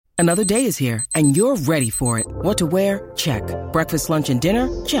Another day is here, and you're ready for it. What to wear? Check. Breakfast, lunch, and dinner?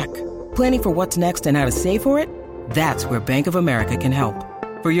 Check. Planning for what's next and how to save for it? That's where Bank of America can help.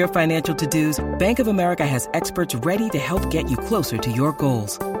 For your financial to-dos, Bank of America has experts ready to help get you closer to your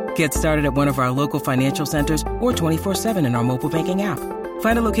goals. Get started at one of our local financial centers or 24/7 in our mobile banking app.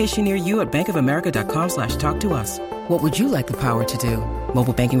 Find a location near you at bankofamerica.com/talktous. What would you like the power to do?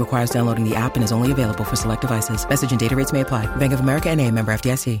 Mobile banking requires downloading the app and is only available for select devices. Message and data rates may apply. Bank of America N.A., member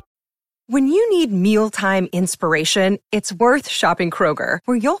FDIC. When you need mealtime inspiration, it's worth shopping Kroger,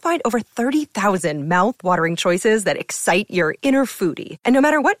 where you'll find over 30,000 mouth-watering choices that excite your inner foodie. And no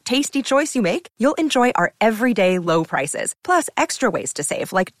matter what tasty choice you make, you'll enjoy our everyday low prices, plus extra ways to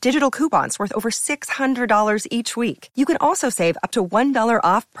save, like digital coupons worth over $600 each week. You can also save up to $1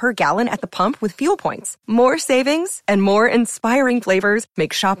 off per gallon at the pump with fuel points. More savings and more inspiring flavors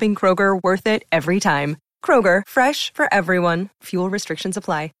make shopping Kroger worth it every time. Kroger, fresh for everyone. Fuel restrictions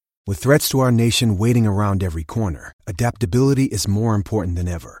apply. With threats to our nation waiting around every corner, adaptability is more important than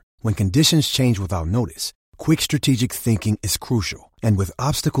ever. When conditions change without notice, quick strategic thinking is crucial. And with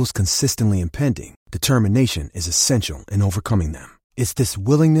obstacles consistently impending, determination is essential in overcoming them. It's this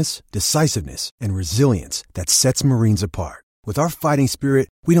willingness, decisiveness, and resilience that sets Marines apart. With our fighting spirit,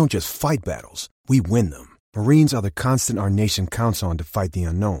 we don't just fight battles, we win them. Marines are the constant our nation counts on to fight the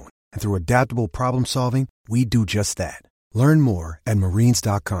unknown. And through adaptable problem solving, we do just that. Learn more at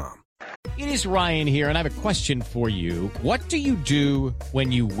marines.com. It is Ryan here, and I have a question for you. What do you do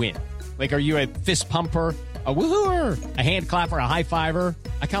when you win? Like, are you a fist pumper, a woohooer, a hand clapper, a high fiver?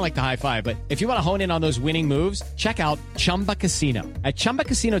 I kind of like the high five, but if you want to hone in on those winning moves, check out Chumba Casino. At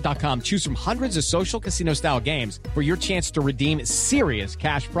ChumbaCasino.com, choose from hundreds of social casino-style games for your chance to redeem serious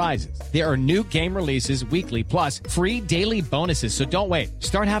cash prizes. There are new game releases weekly, plus free daily bonuses, so don't wait.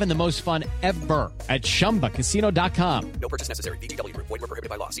 Start having the most fun ever at ChumbaCasino.com. No purchase necessary. VGW Group. Void where prohibited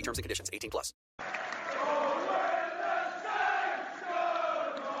by law. See terms and conditions. 18+.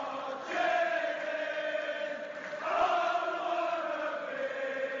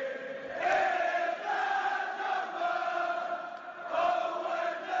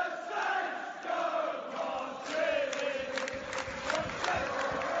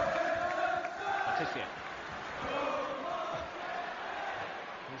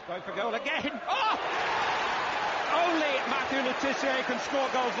 He's going for goal again. Oh! Only Matthew Le Tissier can score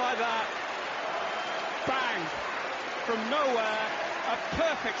goals like that. Bang! From nowhere, a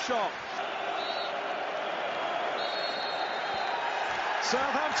perfect shot.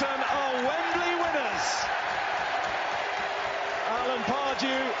 Southampton are Wembley winners. Alan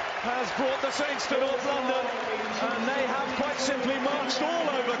Pardew has brought the Saints to North London, and they have quite simply marched all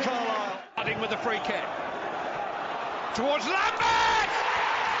over Carlisle. Adding with the free kick. Towards Lambert!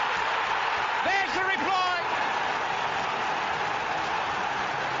 There's the reply!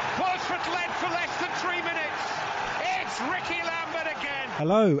 Portsmouth led for less than 3 minutes. It's Ricky Lambert again.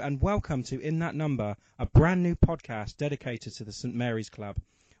 Hello and welcome to In That Number, a brand new podcast dedicated to the St Mary's Club.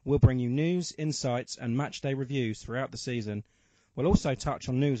 We'll bring you news, insights and matchday reviews throughout the season. We'll also touch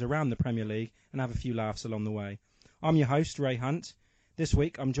on news around the Premier League and have a few laughs along the way. I'm your host, Ray Hunt. This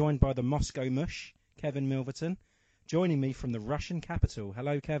week I'm joined by the Moscow Mush, Kevin Milverton, joining me from the Russian capital.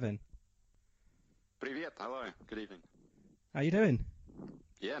 Hello, Kevin. Привет, hello, good evening. How you doing?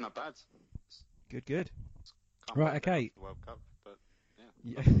 Yeah, not bad. Good. Can't Right, okay. The World Cup, but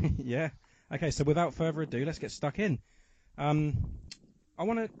yeah. Yeah. Okay, so without further ado, let's get stuck in. I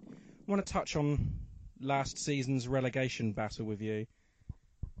want to touch on last season's relegation battle with you.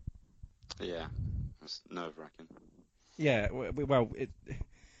 Yeah, it's nerve-wracking. Yeah,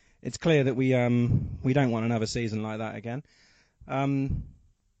 it's clear that we don't want another season like that again.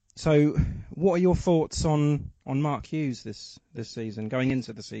 So, what are your thoughts on Mark Hughes this season, going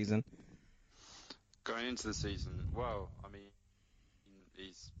into the season? Going into the season, well, I mean,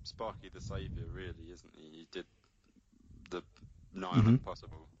 he's Sparky the saviour, really, isn't he? He did the nigh on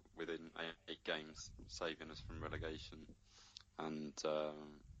impossible within 8 games, saving us from relegation. And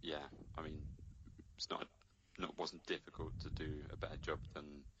yeah, I mean, wasn't difficult to do a better job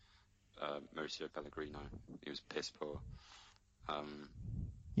than Mauricio Pellegrino. He was piss poor.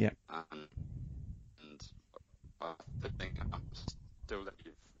 Yeah. And I think I'm still that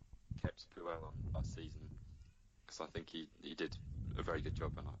you've kept Puel on last season, because I think he did a very good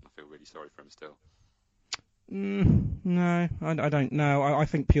job, and I feel really sorry for him still. No, I don't know. I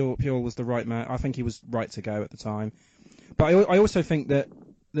think Puel was the right man. I think he was right to go at the time. But I also think that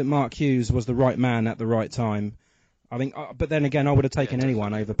Mark Hughes was the right man at the right time. I think, but then again, I would have taken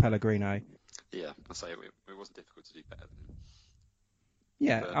anyone over Pellegrino. Yeah, I say it wasn't difficult to do better than him.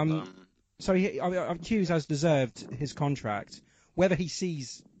 Yeah. But, so Hughes has deserved his contract. whether he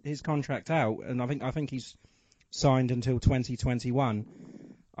sees his contract out, and I think he's signed until 2021.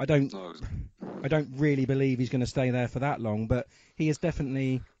 I don't really believe he's going to stay there for that long, but he is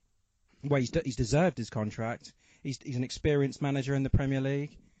definitely. Well, he's deserved his contract. He's an experienced manager in the Premier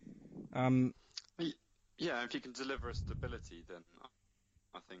League. Yeah, if you can deliver a stability, then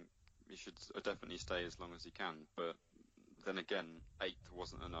I think he should definitely stay as long as he can. But then again, 8th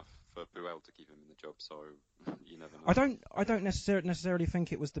wasn't enough for Puel to keep him in the job, so you never know. I don't necessarily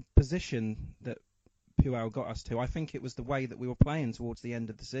think it was the position that Puel got us to. I think it was the way that we were playing towards the end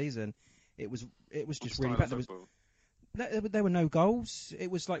of the season. It was just really bad. There were no goals.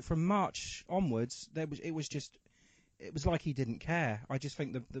 It was like from March onwards. It was like he didn't care. I just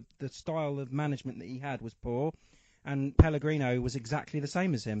think the style of management that he had was poor, and Pellegrino was exactly the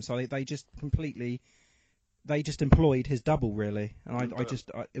same as him. So they just employed his double really, and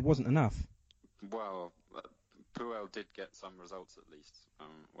it wasn't enough. Well, Puel did get some results at least,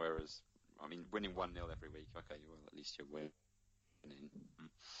 whereas I mean winning 1-0 every week. Okay, well at least you're winning.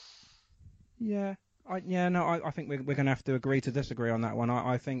 Yeah. I think we're going to have to agree to disagree on that one.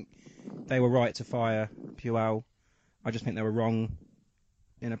 I think they were right to fire Puel. I just think they were wrong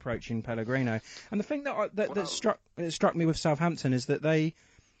in approaching Pellegrino. And the thing that struck me with Southampton is that they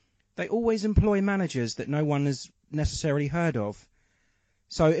always employ managers that no one has necessarily heard of.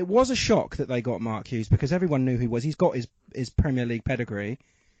 So it was a shock that they got Mark Hughes because everyone knew who he was. He's got his Premier League pedigree.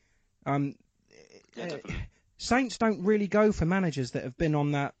 Saints don't really go for managers that have been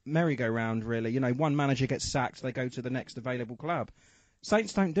on that merry-go-round, really. You know, one manager gets sacked, they go to the next available club.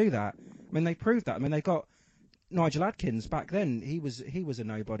 Saints don't do that. I mean, they proved that. I mean, they got Nigel Adkins back then. He was a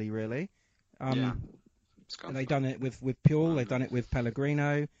nobody, really. And they've done it with Puel. They've done it with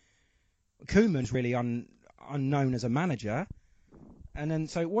Pellegrino. Koeman's really unknown as a manager. And then,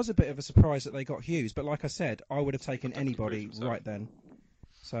 so it was a bit of a surprise that they got Hughes. But like I said, I would have taken anybody right then.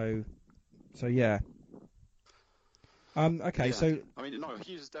 So yeah. Okay, yeah. so I mean, no,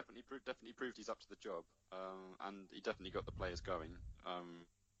 Hughes has definitely proved he's up to the job, and he definitely got the players going,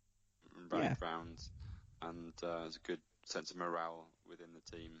 rallied round, and there's a good sense of morale within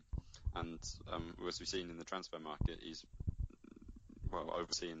the team. And as we've seen in the transfer market, he's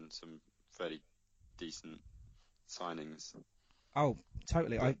overseeing some fairly decent signings. Oh,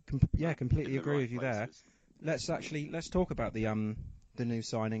 totally. I completely agree with you there. Let's talk about the new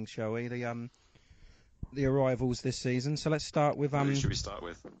signings, shall we? The arrivals this season. So let's start with Who should we start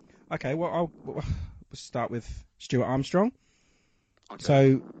with? Okay, well we'll start with Stuart Armstrong. Okay.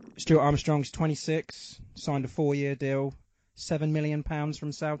 So Stuart Armstrong's 26, signed a 4-year deal, £7 million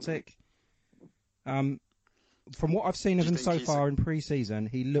from Celtic. From what I've seen of him so far in pre-season,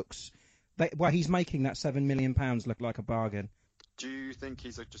 he looks he's making that £7 million look like a bargain. Do you think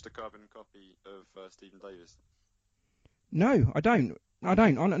he's just a carbon copy of Stephen Davis? No, I don't.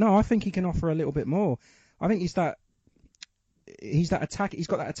 No, I think he can offer a little bit more. I think he's that attack. He's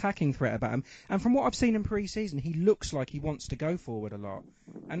got that attacking threat about him. And from what I've seen in pre-season, he looks like he wants to go forward a lot.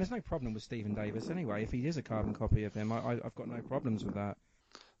 And there's no problem with Stephen Davis anyway. If he is a carbon copy of him, I've got no problems with that.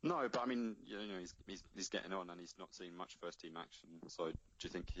 No, but I mean, he's getting on and he's not seeing much first-team action. So do you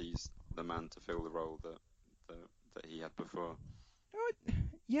think he's the man to fill the role that he had before?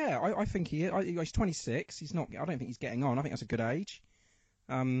 Yeah, I think he is. He's 26. He's not. I don't think he's getting on. I think that's a good age.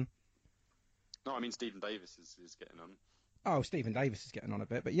 No, I mean Stephen Davis is getting on. Oh, Stephen Davis is getting on a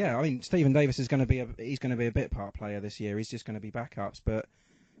bit, but yeah, I mean Stephen Davis is going to be a bit part player this year. He's just going to be backups, but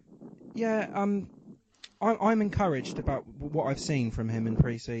yeah, I'm encouraged about what I've seen from him in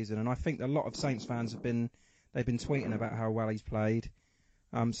pre-season, and I think a lot of Saints fans they've been tweeting about how well he's played.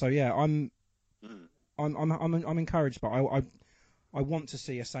 So yeah, I'm encouraged, but I want to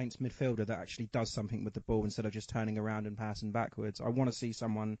see a Saints midfielder that actually does something with the ball instead of just turning around and passing backwards. I want to see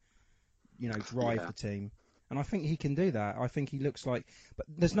someone, drive the team. And I think he can do that. I think he looks like... But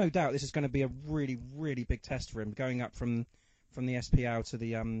there's no doubt this is going to be a really, really big test for him. Going up from the SPL to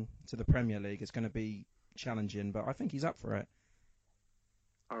the Premier League is going to be challenging, but I think he's up for it.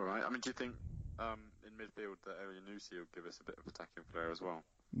 All right. I mean, do you think in midfield that Elyounoussi will give us a bit of attacking flair as well?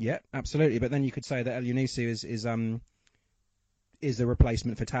 Yeah, absolutely. But then you could say that Elyounoussi is the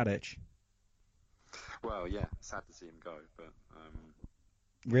replacement for Tadic. Well, yeah, sad to see him go, but...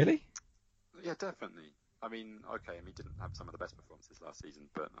 Really? Yeah, definitely. I mean, okay, he didn't have some of the best performances last season,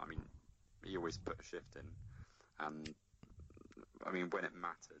 but, I mean, he always put a shift in, and, I mean, when it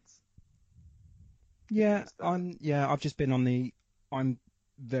mattered... Yeah, I've just been on the... I'm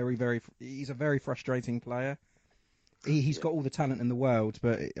very, very... He's a very frustrating player. He's got all the talent in the world,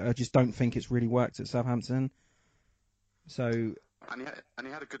 but I just don't think it's really worked at Southampton. So... And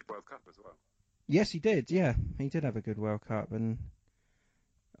he had a good World Cup as well. Yes, he did. Yeah, he did have a good World Cup, and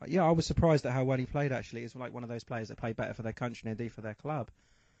yeah, I was surprised at how well he played. Actually, he's like one of those players that play better for their country than they do for their club.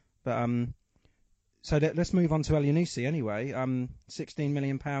 But so let's move on to Elyounoussi anyway. £16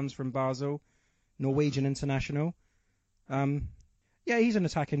 million from Basel, Norwegian international. Yeah, he's an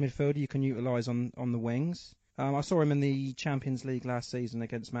attacking midfielder you can utilise on the wings. I saw him in the Champions League last season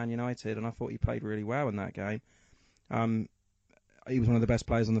against Man United, and I thought he played really well in that game. He was one of the best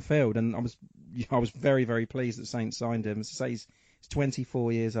players on the field, and I was very, very pleased that Saints signed him. As I say, he's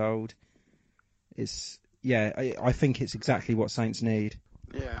 24 years old. I think it's exactly what Saints need.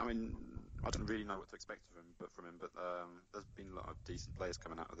 Yeah, I mean, I don't really know what to expect from him, but there's been a lot of decent players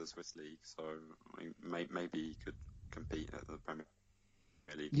coming out of the Swiss League, so I mean, maybe he could compete at the Premier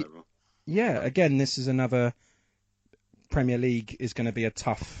League level. Yeah, again, this is another Premier League is going to be a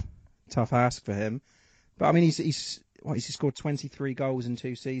tough ask for him. But I mean, he's scored 23 goals in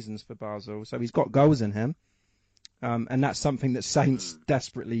 2 seasons for Basel, so he's got goals in him, and that's something that Saints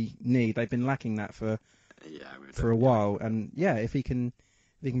desperately need. They've been lacking that for a while, and yeah, if he can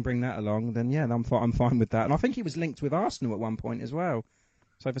bring that along, then yeah, I'm fine with that. And I think he was linked with Arsenal at one point as well.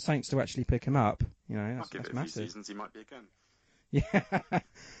 So for Saints to actually pick him up, that's massive. A few seasons, he might be again.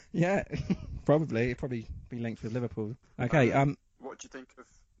 Yeah, probably. He'd probably be linked with Liverpool. Okay. What do you think of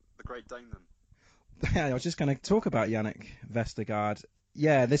the Great Dane then? I was just going to talk about Yannick Vestergaard.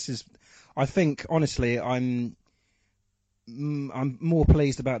 Yeah, I think honestly, I'm more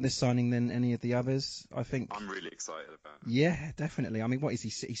pleased about this signing than any of the others. I think I'm really excited about it. Yeah, definitely. I mean, what is he?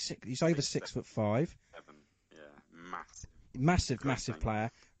 He's over 6'5". Yeah, massive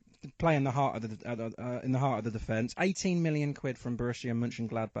player. Play in the heart of the defence. 18 million quid from Borussia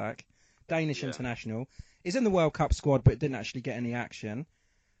Mönchengladbach, Danish international. He's in the World Cup squad, but didn't actually get any action.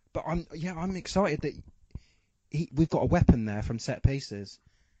 But I'm excited that we've got a weapon there from set pieces.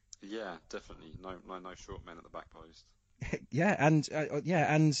 Yeah, definitely. No short men at the back post. Yeah,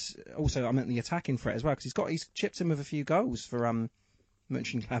 and also I meant the attacking threat as well, because he's chipped in with a few goals for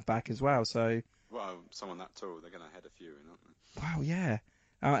Mönchengladbach as well. So someone that tall, they're going to head a few in, aren't they? Wow, yeah.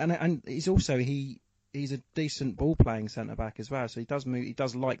 And he's also he's a decent ball playing centre back as well. So he does move. He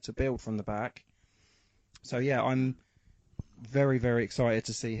does like to build from the back. So yeah, I'm very, very excited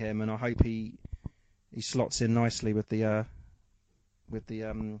to see him, and I hope he slots in nicely with the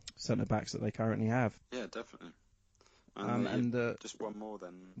centre backs that they currently have. Yeah, definitely. Just one more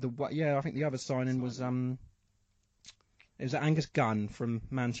then. I think the other signing was it was Angus Gunn from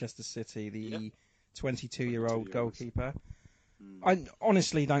Manchester City, the 22-year-old goalkeeper. I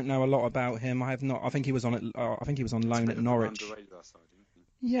honestly don't know a lot about him. I have not. I think he was on loan at Norwich.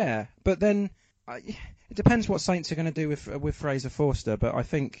 Yeah, but then it depends what Saints are going to do with Fraser Forster. But I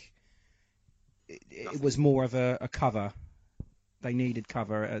think it was more of a cover. They needed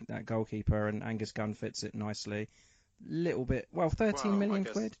cover at that goalkeeper, and Angus Gunn fits it nicely. Little bit. 13 million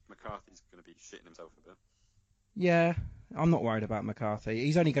quid. McCarthy's going to be shitting himself a bit. Yeah, I'm not worried about McCarthy.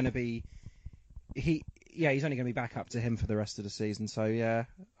 He's only going to be he's only going to be back up to him for the rest of the season. So yeah,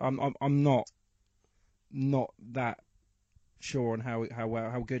 I'm not that sure on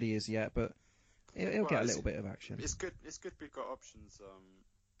how good he is yet, but he'll get a little bit of action. It's good we've got options.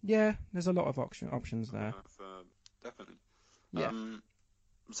 Yeah, there's a lot of options there. Definitely. Yeah.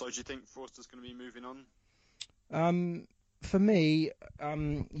 So do you think Forster's going to be moving on? For me,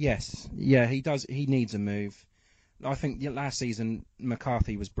 yes. Yeah, he does. He needs a move. I think last season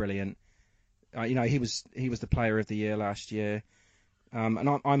McCarthy was brilliant. He was the player of the year last year,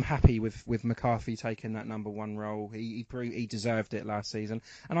 and I'm happy with McCarthy taking that number 1 role. He deserved it last season,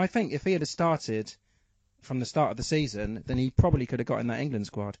 and I think if he had started from the start of the season, then he probably could have got in that England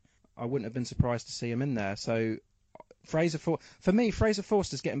squad. I wouldn't have been surprised to see him in there. So Fraser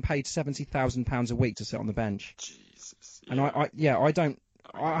Forster's getting paid £70,000 a week to sit on the bench. Jesus. Yeah. And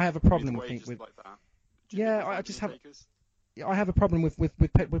I have a problem with like that. I have a problem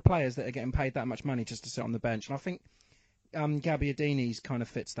with players that are getting paid that much money just to sit on the bench, and I think Gabbiadini's kind of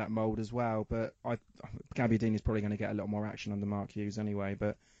fits that mould as well. But Gabbiadini's probably going to get a lot more action under Mark Hughes anyway.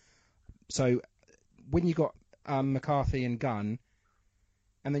 But so when you got McCarthy and Gunn,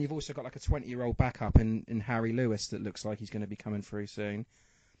 and then you've also got like a 20-year-old backup in Harry Lewis that looks like he's going to be coming through soon,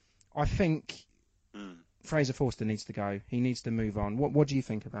 I think Fraser Forster needs to go. He needs to move on. What do you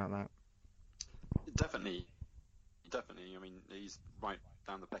think about that? Definitely. I mean, he's right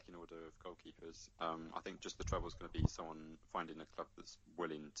down the pecking order of goalkeepers. I think just the trouble is going to be someone finding a club that's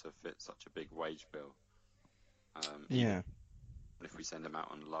willing to fit such a big wage bill. Yeah. If we send him out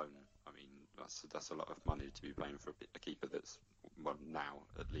on loan, I mean, that's a lot of money to be paying for a keeper that's, well, now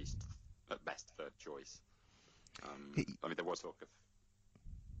at least at best third choice. I mean, there was talk of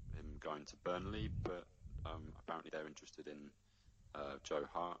him going to Burnley, but apparently they're interested in Joe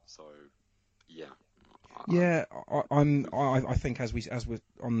Hart. So yeah. Yeah, I think as we're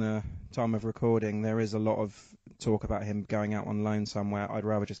on the time of recording, there is a lot of talk about him going out on loan somewhere. I'd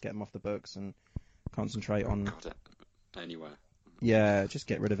rather just get him off the books and concentrate on anywhere. Yeah, just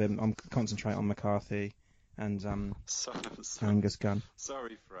get rid of him. I'm concentrate on McCarthy and Angus Gunn.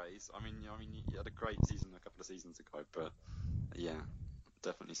 Sorry, Fraser. I mean, he had a great season a couple of seasons ago, but yeah,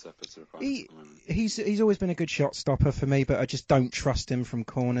 definitely surplus to requirements. He's always been a good shot stopper for me, but I just don't trust him from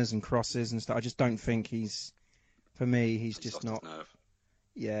corners and crosses and stuff. I just don't think he's just not. His nerve.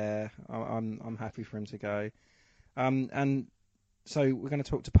 Yeah, I'm happy for him to go. And so we're going to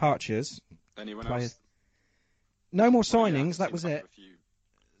talk departures. Anyone else? No more signings. That was it.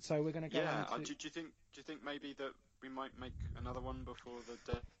 So we're going to go. Yeah. Do you think maybe that we might make another one before the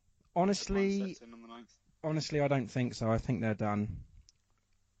deadline Honestly, sets in on the 9th? Honestly, I don't think so. I think they're done.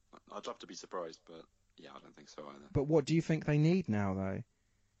 I'd love to be surprised, but yeah, I don't think so either. But what do you think they need now, though?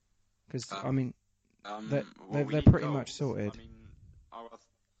 Because they're pretty much sorted. I mean,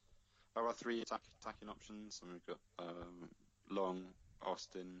 our three attacking options, and we've got Long,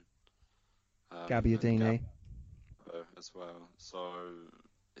 Austin, Gabbiadini as well. So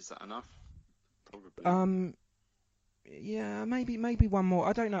is that enough? Probably. Yeah, maybe one more.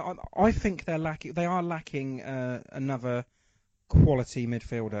 I don't know. I think they're lacking. They are lacking another quality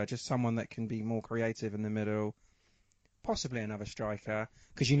midfielder, just someone that can be more creative in the middle. Possibly another striker,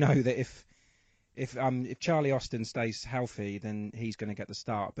 because you know that if Charlie Austin stays healthy, then he's going to get the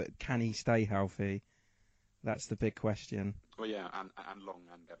start. But can he stay healthy? That's the big question. Well, yeah, and Long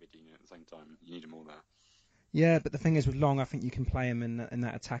and Gabbiadini at the same time. You need them all there. Yeah, but the thing is with Long, I think you can play him in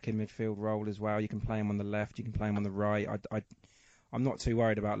that attacking midfield role as well. You can play him on the left. You can play him on the right. I'm not too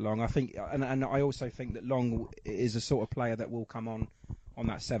worried about Long. I think, and I also think that Long is a sort of player that will come on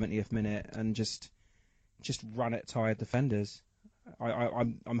that 70th minute and just run at tired defenders.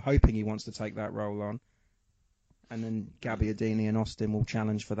 I'm hoping he wants to take that role on, and then Gabbiadini and Austin will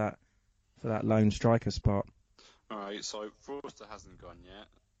challenge for that lone striker spot. All right, so Forster hasn't gone yet.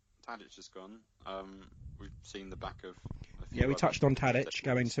 Tadic has gone. We've seen the back of. We touched on Tadic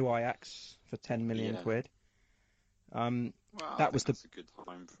going to Ajax for 10 million quid. Well, that's a good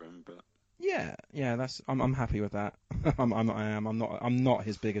time for him, but. Yeah, I'm happy with that. I'm not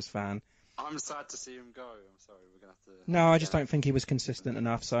his biggest fan. I'm sad to see him go. I'm sorry, we're gonna have to. No, I just don't think he was consistent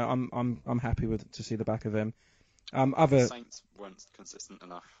enough. So I'm happy to see the back of him. The Saints weren't consistent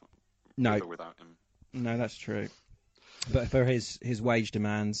enough. No, with or without him. No, that's true. But for his wage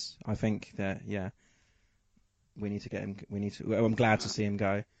demands, I think that we need to get him. I'm glad to see him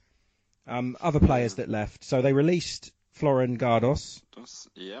go. Other players that left. So they released Florin Gardos,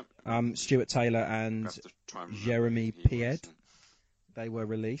 Stuart Taylor, and Jeremy Pied. They were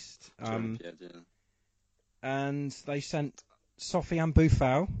released. And they sent Sofiane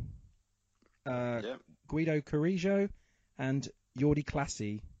Boufal, Guido Carrillo, and Jordi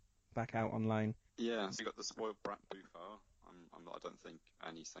Clasie back out on loan. Yeah, so you got the spoiled brat Boufal. I don't think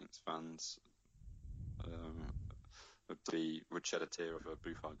any Saints fans would shed a tear of a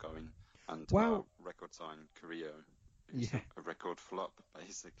Boufal going, and record sign Carrillo. A record flop,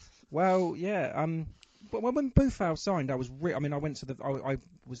 basically. Well, yeah. But when Boufal signed, I was I went to I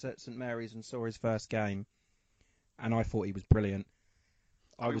was at St Mary's and saw his first game, and I thought he was brilliant.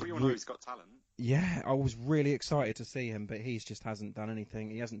 We all know he's got talent. Yeah, I was really excited to see him, but he just hasn't done anything.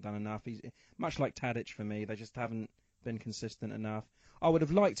 He hasn't done enough. He's much like Tadic for me. They just haven't been consistent enough. I would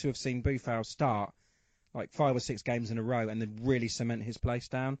have liked to have seen Boufal start like 5 or 6 games in a row and then really cement his place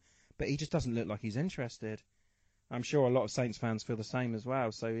down, but he just doesn't look like he's interested. I'm sure a lot of Saints fans feel the same as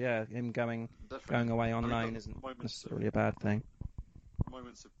well. So yeah, him going away on loan isn't necessarily a bad thing.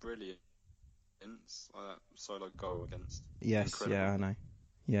 Moments of brilliance, like that solo goal against. Yes, incredible. Yeah, I know.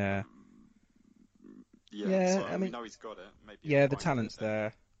 Yeah. So, I mean, we know he's got it. Maybe the talent's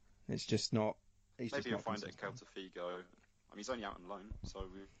there. It's just not. Maybe he'll find it at Celta Vigo. I mean, he's only out on loan, so.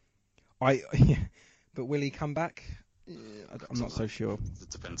 But will he come back? I'm not so sure. It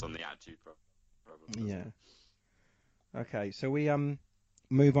depends on the attitude, probably. Yeah. Okay, so we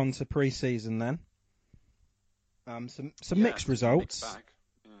move on to pre-season then. Some mixed results. Mixed bag.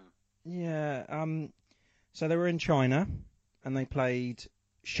 Yeah. So they were in China, and they played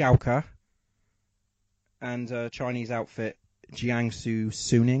Schalke and Chinese outfit Jiangsu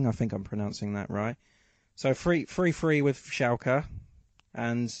Suning. I think I'm pronouncing that right. So 3-3 with Schalke,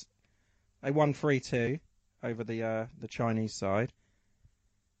 and they won 3-2 over the Chinese side.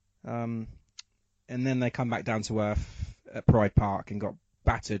 And then they come back down to earth at Pride Park and got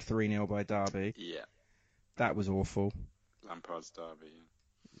battered 3-0 by Derby. Yeah. That was awful. Lampard's Derby.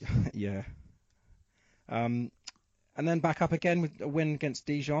 Yeah. And then back up again with a win against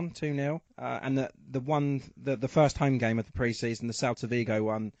Dijon, 2-0. And the first home game of the pre-season, the Celta Vigo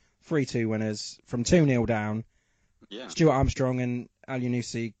won, 3-2 winners from 2-0 down. Yeah. Stuart Armstrong and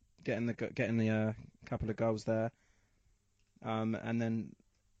Al-Yunusi getting the couple of goals there. And then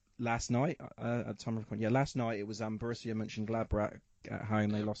last night, last night it was Borussia Mönchengladbach at home.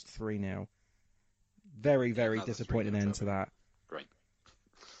 They lost 3-0. Very, very disappointing end to that. Great.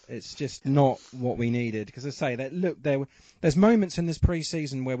 It's just not what we needed. Because I say that there's moments in this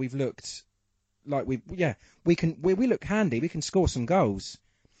pre-season where we've looked like we look handy. We can score some goals.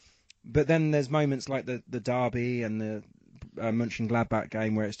 But then there's moments like the derby and the Mönchengladbach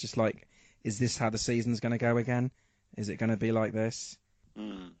game where it's just like, is this how the season's going to go again? Is it going to be like this?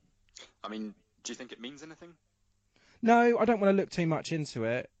 I mean, do you think it means anything? No, I don't want to look too much into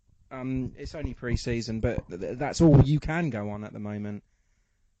it. It's only pre-season, but that's all you can go on at the moment.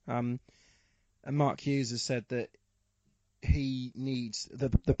 And Mark Hughes has said that he needs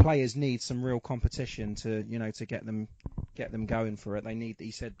the players need some real competition to get them going for it.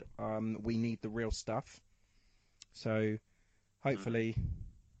 He said we need the real stuff. So hopefully,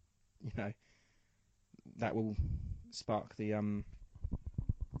 that will spark the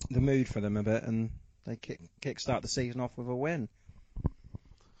mood for them a bit, and they kickstart the season off with a win.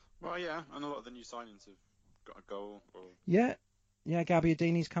 Well, yeah, and a lot of the new signings have got a goal. Yeah,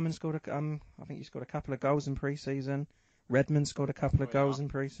 Gabbiadini's come and scored I think he scored a couple of goals in pre-season. Redmond scored a couple of goals in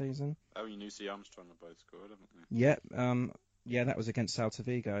pre-season. Oh, Yunusi, Armstrong have both scored, haven't they? Yeah, that was against Celta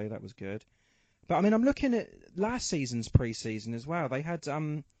Vigo. That was good. But I mean, I'm looking at last season's pre-season as well. They had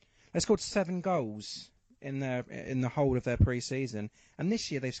they scored 7 goals in the whole of their pre-season, and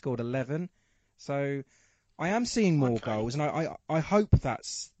this year they've scored 11. So I am seeing more goals, and I hope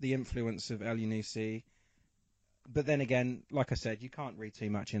that's the influence of El-Yunusi. But then again, like I said, you can't read too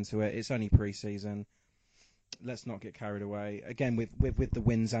much into it. It's only pre-season. Let's not get carried away. Again, with the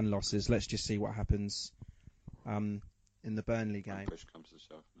wins and losses, let's just see what happens in the Burnley game. Push comes to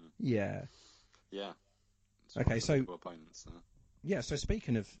shove. Yeah. Yeah. Okay, so opponents, yeah. So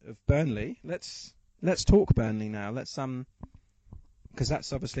speaking of Burnley, let's talk Burnley now. Let's because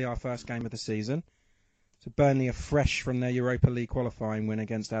that's obviously our first game of the season. So Burnley are fresh from their Europa League qualifying win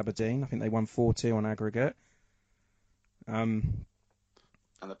against Aberdeen. I think they won 4-2 on aggregate. And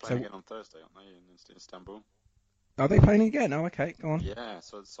they're playing again on Thursday, aren't they, in Istanbul? Are they playing again? Oh, okay, go on. Yeah,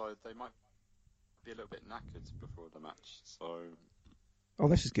 so they might be a little bit knackered before the match. So. Oh,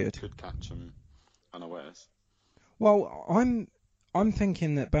 this is good. Could catch them unawares. Well, I'm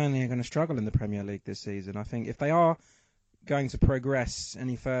thinking that Burnley are going to struggle in the Premier League this season. I think if they are going to progress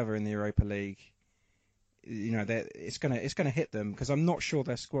any further in the Europa League, it's going to hit them, because I'm not sure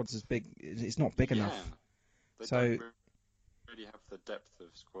their squad's as big. It's not big enough. They don't really have the depth of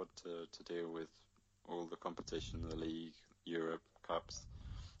squad to deal with all the competition, the league, Europe, Cups.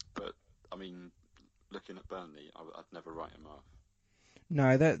 But I mean, looking at Burnley, I'd never write them off. No,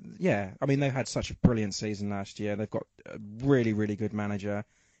 I mean, they've had such a brilliant season last year. They've got a really, really good manager.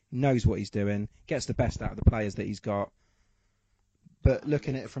 Knows what he's doing. Gets the best out of the players that he's got. But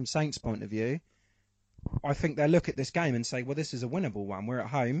looking at it from Saints' point of view, I think they'll look at this game and say, well, this is a winnable one. We're at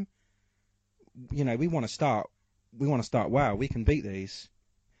home. We want to start. We want to start well. We can beat these.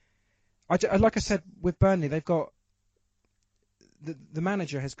 Like I said, with Burnley, they've got the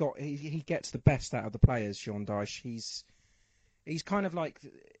manager has got. He gets the best out of the players. Sean Dyche. He's kind of like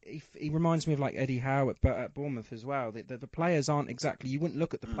he reminds me of like Eddie Howe at Bournemouth as well. The players aren't exactly. You wouldn't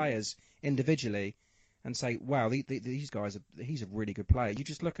look at the players individually and say, wow, these guys he's a really good player. You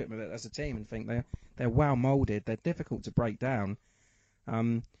just look at them as a team and think they're well moulded. They're difficult to break down.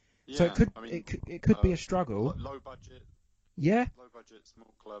 So it could be a struggle. Low budget. Yeah. Low budget,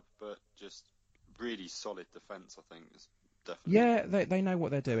 small club, but just really solid defence. I think is definitely. Yeah, they know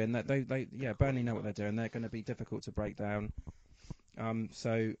what they're doing. Burnley know what they're doing. They're going to be difficult to break down.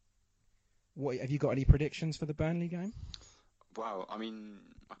 So, what have you got? Any predictions for the Burnley game? Wow, I mean,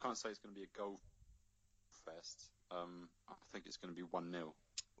 I can't say it's going to be a goal fest. I think it's going to be 1-0.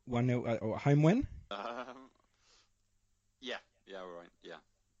 1-0 or home win? Yeah, all right, yeah.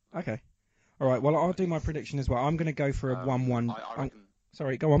 Okay. All right, well, I'll do my prediction as well. I'm going to go for a 1-1. I reckon...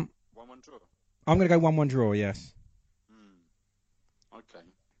 Sorry, go on. 1-1 draw? I'm going to go 1-1 draw, yes. Okay.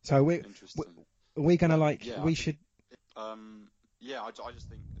 So we're going to we should... I just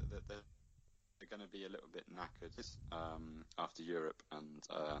think that they're going to be a little bit knackered after Europe, and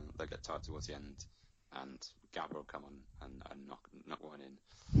they'll get tired towards the end, and Gabba will come on and knock one in.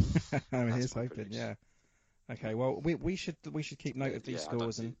 I mean, here's hoping, yeah. Okay, well, we should keep note of these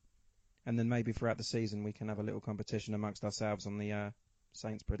scores, and then maybe throughout the season we can have a little competition amongst ourselves on the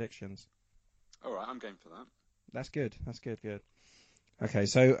Saints predictions. All right, I'm game for that. That's good. Good. Okay,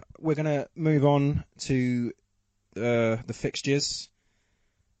 so we're going to move on to the fixtures.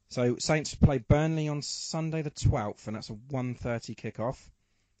 So Saints play Burnley on Sunday the 12th, and that's a 1:30 kickoff.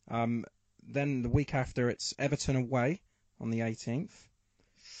 Then the week after, it's Everton away on the 18th.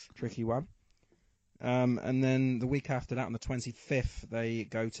 Tricky one. And then the week after that, on the 25th, they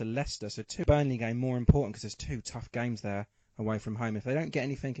go to Leicester. So Burnley game more important because there's 2 tough games there away from home. If they don't get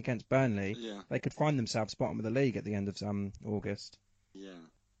anything against Burnley, they could find themselves bottom of the league at the end of August.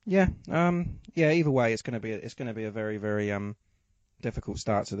 Yeah. Either way, it's going to be a very, very difficult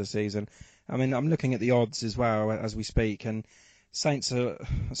start to the season. I mean, I'm looking at the odds as well as we speak, and Saints are,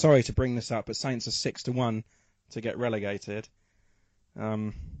 sorry to bring this up, but Saints are 6-1 to get relegated.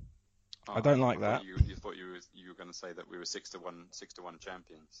 I don't like that. You thought you were going to say that we were 6-1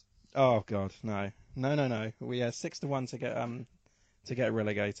 champions. Oh God, no. We are 6-1 to get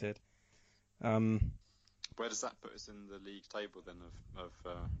relegated. Where does that put us in the league table then of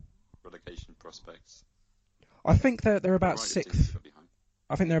relegation prospects? I think they're about sixth.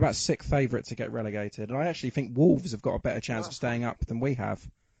 I think they're about sixth favourite to get relegated, and I actually think Wolves have got a better chance of staying up than we have.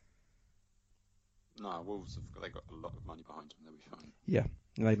 No, Wolves they got a lot of money behind them. They'll be fine. Yeah,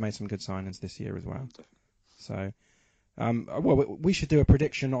 they've made some good signings this year as well. Definitely. So, we should do a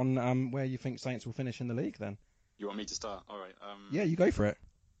prediction on where you think Saints will finish in the league. Then you want me to start? All right. Yeah, you go for it.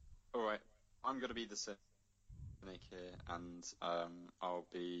 All right. I'm going to be the cynic here, and I'll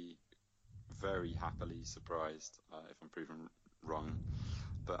be very happily surprised if I'm proven wrong.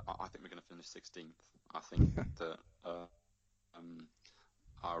 But I think we're going to finish 16th. I think that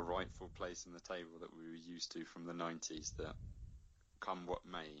our rightful place in the table that we were used to from the 90s, that come what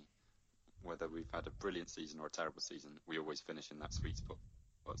may, whether we've had a brilliant season or a terrible season, we always finish in that sweet spot,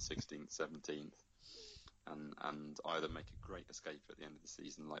 16th, 17th, and either make a great escape at the end of the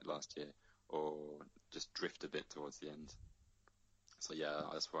season like last year, or just drift a bit towards the end. So yeah,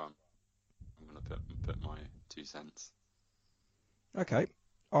 that's where I'm going to put my 2 cents. Okay.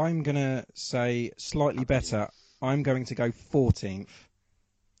 I'm going to say slightly better. I'm going to go 14th.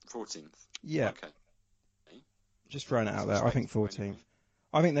 14th? Yeah. Okay. Just throwing it out there. I think 14th.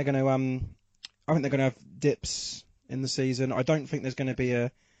 I think they're going to have dips in the season. I don't think there's going to be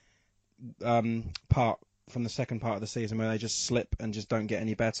a part from the second part of the season where they just slip and just don't get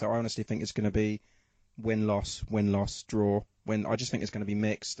any better. I honestly think it's going to be win-loss, draw, win. I just think it's going to be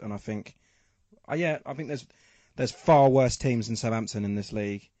mixed, and I think there's far worse teams than Southampton in this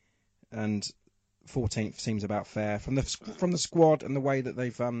league, and 14th seems about fair from the squad and the way that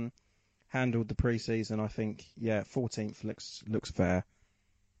they've handled the pre-season. I think 14th looks fair.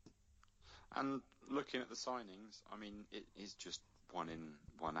 And looking at the signings, I mean, it is just 1 in,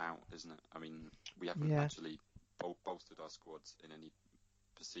 1 out, isn't it? I mean, we haven't actually bolstered our squads in any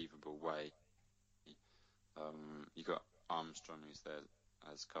perceivable way. You got Armstrong, who's there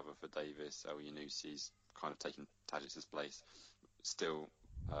as cover for Davis. Elyounoussi kind of taking Tadic's place. Still,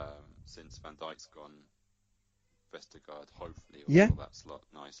 since Van Dijk's gone, Vestergaard hopefully will fill that slot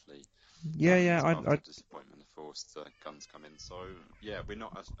nicely. I disappointment of forced guns come in. So we're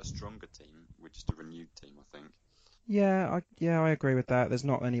not a stronger team. We're just a renewed team, I think. I agree with that. There's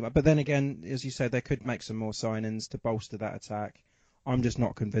not any, but then again, as you said, they could make some more signings to bolster that attack. I'm just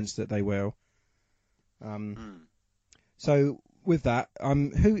not convinced that they will. So with that,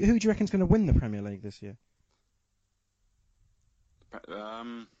 who do you reckon is going to win the Premier League this year?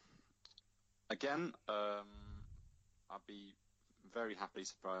 Again, I'll be very happily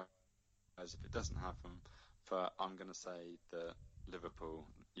surprised if it doesn't happen. But I'm going to say that Liverpool,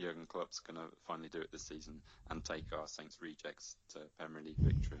 Jurgen Klopp's going to finally do it this season and take our Saints rejects to Premier League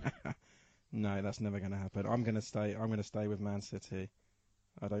victory. No, that's never going to happen. I'm going to stay with Man City.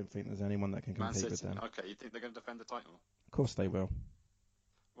 I don't think there's anyone that can compete with them. Okay, you think they're going to defend the title? Of course they will.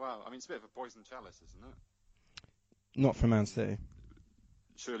 Well, I mean, it's a bit of a poison chalice, isn't it? Not for Man City.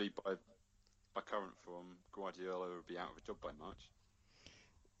 Surely by current form, Guardiola would be out of a job by March.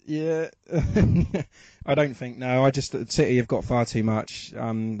 Yeah, I don't think. No, City have got far too much.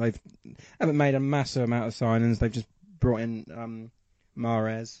 They haven't made a massive amount of signings. They've just brought in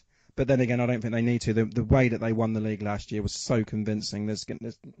Mahrez. But then again, I don't think they need to. The way that they won the league last year was so convincing. There's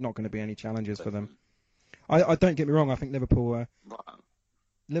not going to be any challenges for them. I don't get me wrong. I think Liverpool are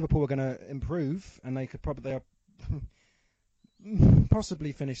going to improve, and they could probably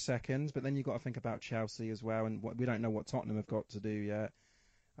possibly finish second. But then you've got to think about Chelsea as well, and we don't know what Tottenham have got to do yet.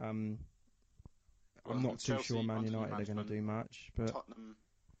 I'm not too sure Man United are going to do much. But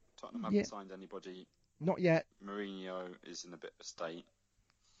Tottenham haven't signed anybody. Not yet. Mourinho is in a bit of a state.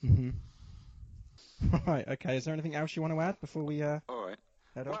 Mm-hmm. Right, okay. Is there anything else you want to add before we All right.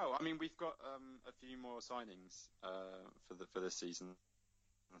 head on? Well, I mean, we've got a few more signings for this season,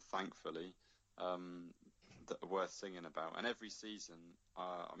 thankfully, that are worth singing about. And every season,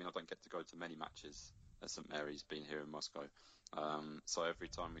 I mean, I don't get to go to many matches at St Mary's, being here in Moscow. So every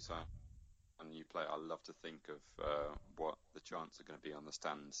time we sign a new player, I love to think of what the chants are going to be on the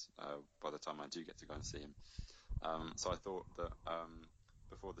stands by the time I do get to go and see him. So I thought that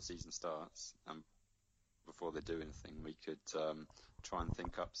before the season starts and before they do anything, we could try and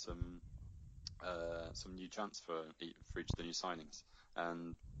think up some new chants for each of the new signings.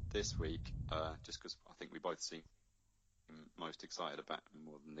 And this week, just because I think we both seem most excited about him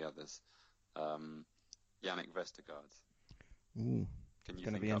more than the others, Yannick Vestergaard. Ooh, Can you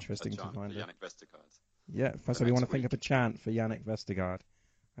going to think be up interesting a to chant find for out. Yannick Vestergaard? Yeah, first we want to think of a chant for Yannick Vestergaard.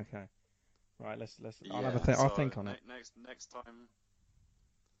 Okay. Right, let's. I'll have a think. I'll think on it.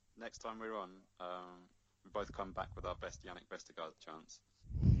 Next time we're on, we both come back with our best Yannick Vestergaard chants.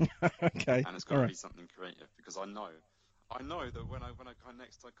 Okay. And it's going to be something creative, because I know that when I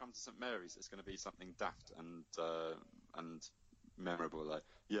next time come to St Mary's, it's going to be something daft and memorable, like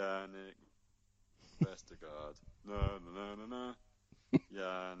Yannick Vestergaard, no no no no no,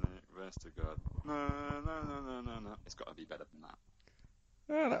 Yannick Vestergaard, no no no no no no. It's got to be better than that.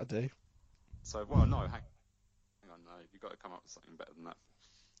 Oh, that'll do. So, well, no, hang on, no, you've got to come up with something better than that.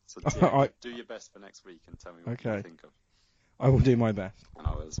 So, Diego, do your best for next week and tell me what you think of. I will do my best. And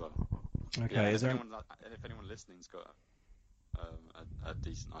I will as well. Okay. Yeah, if anyone listening's got a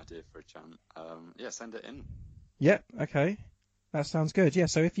decent idea for a chant, send it in. Yeah. Okay. That sounds good. Yeah.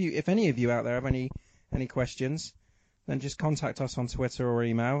 So if any of you out there have any questions, then just contact us on Twitter or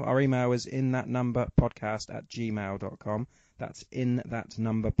email. Our email is inthatnumberpodcast@gmail.com. That's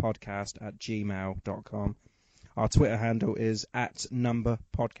inthatnumberpodcast@gmail.com. Our Twitter handle is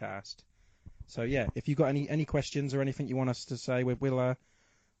 @numberpodcast. So yeah, if you've got any questions or anything you want us to say, we'll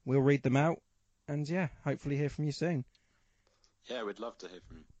read them out, and yeah, hopefully hear from you soon. Yeah, we'd love to hear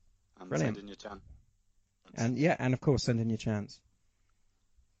from you. And Brilliant. Send in your chant. And of course send in your chants.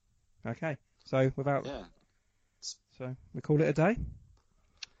 Okay. So so we call it a day?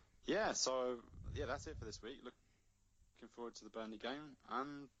 Yeah, so that's it for this week. Looking forward to the Burnley game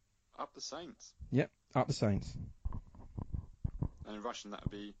and up the Saints. Yep, up the Saints. And in Russian that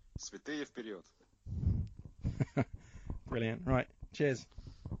would be Svятые вперед. Brilliant. Right. Cheers.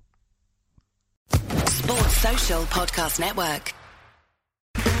 Sports Social Podcast Network.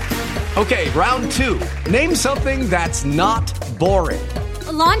 Okay, round 2. Name something that's not boring.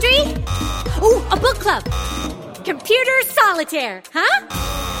 A laundry? Ooh, a book club. Computer solitaire, huh?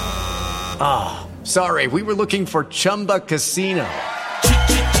 Ah, sorry, we were looking for Chumba Casino.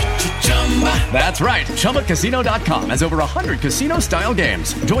 That's right, ChumbaCasino.com has over 100 casino-style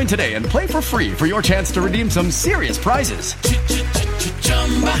games. Join today and play for free for your chance to redeem some serious prizes.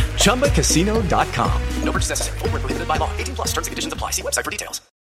 ChumbaCasino.com. No purchase necessary. Void where prohibited by law. 18+ terms and conditions apply. See website for details.